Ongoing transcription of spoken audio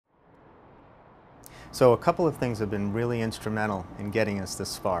So a couple of things have been really instrumental in getting us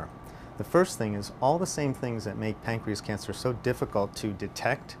this far. The first thing is all the same things that make pancreas cancer so difficult to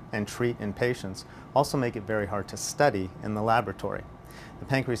detect and treat in patients also make it very hard to study in the laboratory. The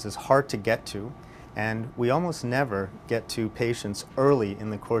pancreas is hard to get to, and we almost never get to patients early in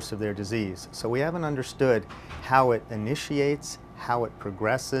the course of their disease. So we haven't understood how it initiates, how it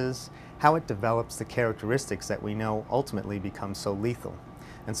progresses, how it develops the characteristics that we know ultimately become so lethal.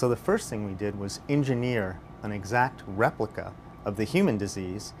 And so the first thing we did was engineer an exact replica of the human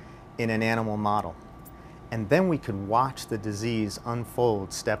disease in an animal model. And then we could watch the disease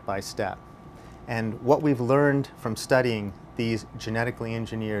unfold step by step. And what we've learned from studying these genetically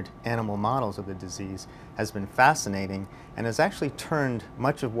engineered animal models of the disease has been fascinating and has actually turned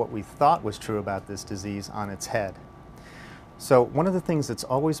much of what we thought was true about this disease on its head. So one of the things that's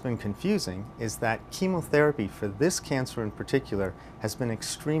always been confusing is that chemotherapy for this cancer in particular has been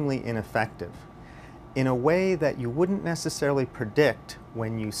extremely ineffective in a way that you wouldn't necessarily predict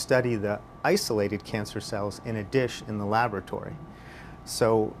when you study the isolated cancer cells in a dish in the laboratory.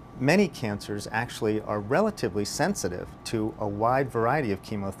 So many cancers actually are relatively sensitive to a wide variety of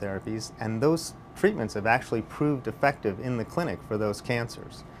chemotherapies, and those treatments have actually proved effective in the clinic for those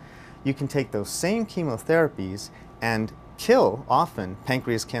cancers. You can take those same chemotherapies and kill often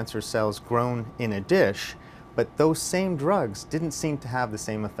pancreas cancer cells grown in a dish, but those same drugs didn't seem to have the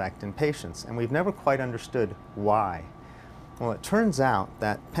same effect in patients, and we've never quite understood why. Well, it turns out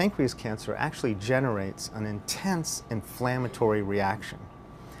that pancreas cancer actually generates an intense inflammatory reaction.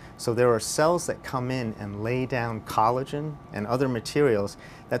 So there are cells that come in and lay down collagen and other materials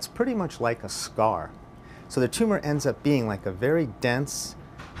that's pretty much like a scar. So the tumor ends up being like a very dense,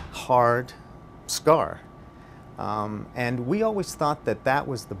 hard scar. And we always thought that that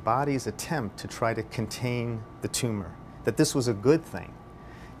was the body's attempt to try to contain the tumor, that this was a good thing.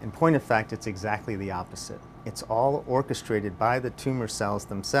 In point of fact, it's exactly the opposite. It's all orchestrated by the tumor cells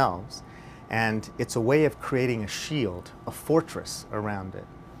themselves, and it's a way of creating a shield, a fortress around it.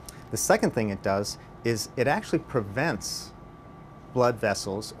 The second thing it does is it actually prevents blood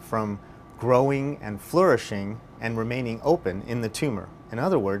vessels from growing and flourishing and remaining open in the tumor. In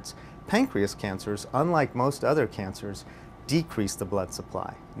other words, pancreas cancers, unlike most other cancers, decrease the blood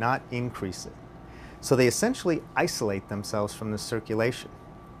supply, not increase it. So they essentially isolate themselves from the circulation.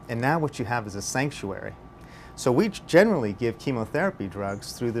 And now what you have is a sanctuary. So we generally give chemotherapy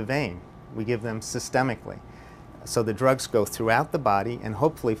drugs through the vein. We give them systemically. So the drugs go throughout the body and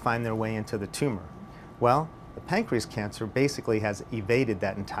hopefully find their way into the tumor. Well, the pancreas cancer basically has evaded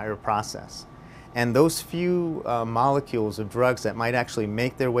that entire process. And those few molecules of drugs that might actually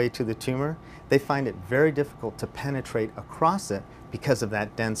make their way to the tumor, they find it very difficult to penetrate across it because of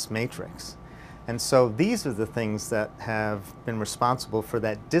that dense matrix. And so these are the things that have been responsible for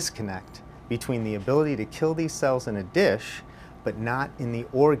that disconnect between the ability to kill these cells in a dish, but not in the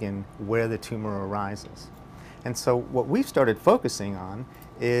organ where the tumor arises. And so what we've started focusing on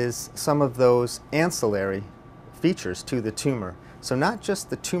is some of those ancillary features to the tumor. So not just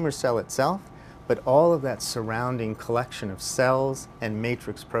the tumor cell itself, but all of that surrounding collection of cells and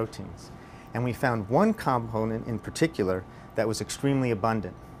matrix proteins. And we found one component in particular that was extremely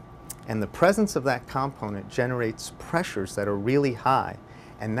abundant. And the presence of that component generates pressures that are really high,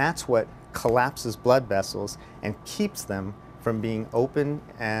 and that's what collapses blood vessels and keeps them from being open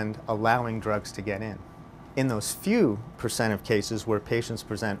and allowing drugs to get in. In those few percent of cases where patients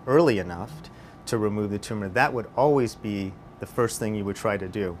present early enough to remove the tumor, that would always be the first thing you would try to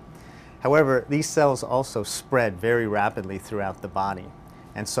do. However, these cells also spread very rapidly throughout the body.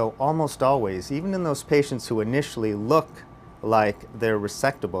 And so almost always, even in those patients who initially look like they're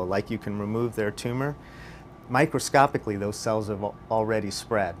resectable, like you can remove their tumor, microscopically those cells have already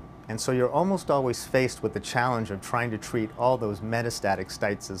spread. And so you're almost always faced with the challenge of trying to treat all those metastatic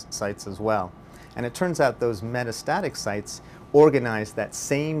sites as well. And it turns out those metastatic sites organize that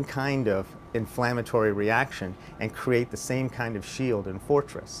same kind of inflammatory reaction and create the same kind of shield and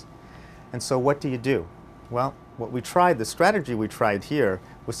fortress. And so what do you do? Well, the strategy we tried here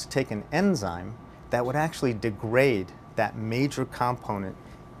was to take an enzyme that would actually degrade that major component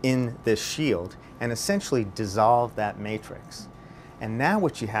in this shield and essentially dissolve that matrix. And now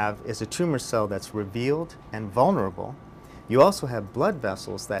what you have is a tumor cell that's revealed and vulnerable. You also have blood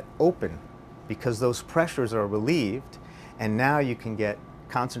vessels that open because those pressures are relieved, and now you can get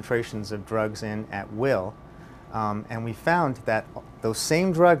concentrations of drugs in at will. And we found that those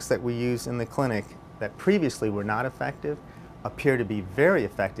same drugs that we use in the clinic that previously were not effective appear to be very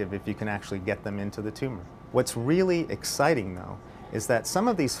effective if you can actually get them into the tumor. What's really exciting, though, is that some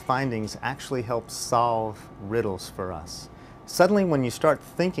of these findings actually help solve riddles for us. Suddenly, when you start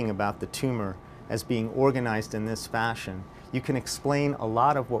thinking about the tumor as being organized in this fashion, you can explain a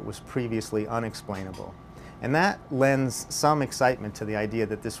lot of what was previously unexplainable. And that lends some excitement to the idea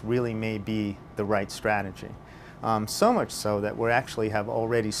that this really may be the right strategy. So much so that we actually have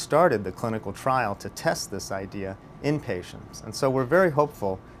already started the clinical trial to test this idea in patients. And so we're very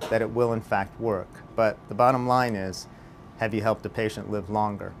hopeful that it will in fact work. But the bottom line is, have you helped a patient live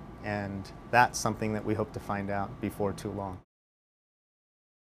longer? And that's something that we hope to find out before too long.